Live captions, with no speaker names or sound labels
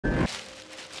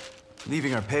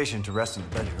leaving our patient to rest in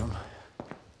the bedroom.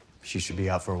 She should be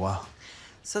out for a while.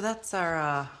 So that's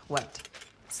our, what,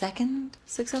 second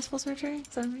successful surgery? Is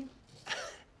that what I mean?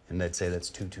 And I'd say that's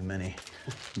too many.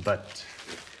 But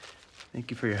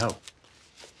thank you for your help.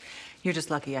 You're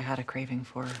just lucky I had a craving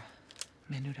for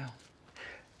menudo.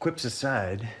 Quips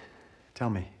aside, tell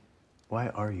me, why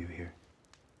are you here?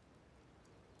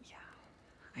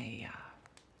 Yeah,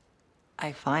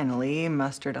 I finally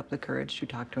mustered up the courage to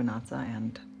talk to Anatsa,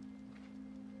 and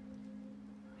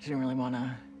she didn't really want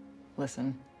to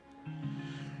listen.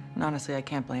 And honestly, I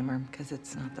can't blame her, because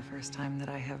it's not the first time that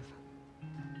I have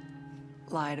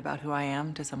lied about who I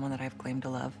am to someone that I've claimed to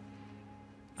love.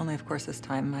 Only, of course, this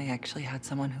time I actually had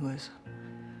someone who was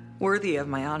worthy of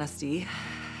my honesty.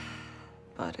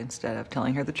 But instead of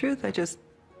telling her the truth, I just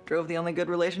drove the only good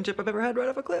relationship I've ever had right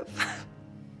off a cliff.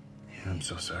 Yeah, I'm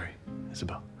so sorry,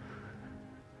 Isobel.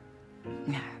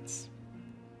 Yeah, it's...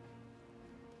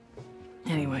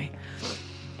 Anyway,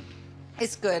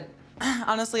 it's good.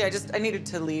 Honestly, I needed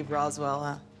to leave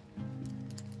Roswell.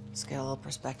 Just get a little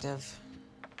perspective.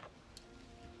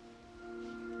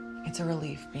 It's a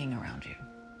relief being around you.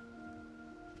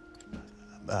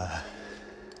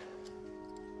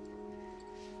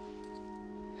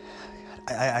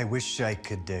 I wish I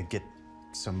could get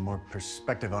some more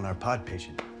perspective on our pod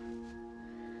patient.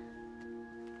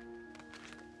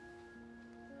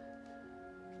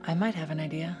 I might have an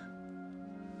idea.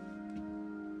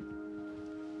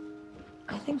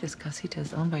 I think this casita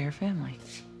is owned by your family.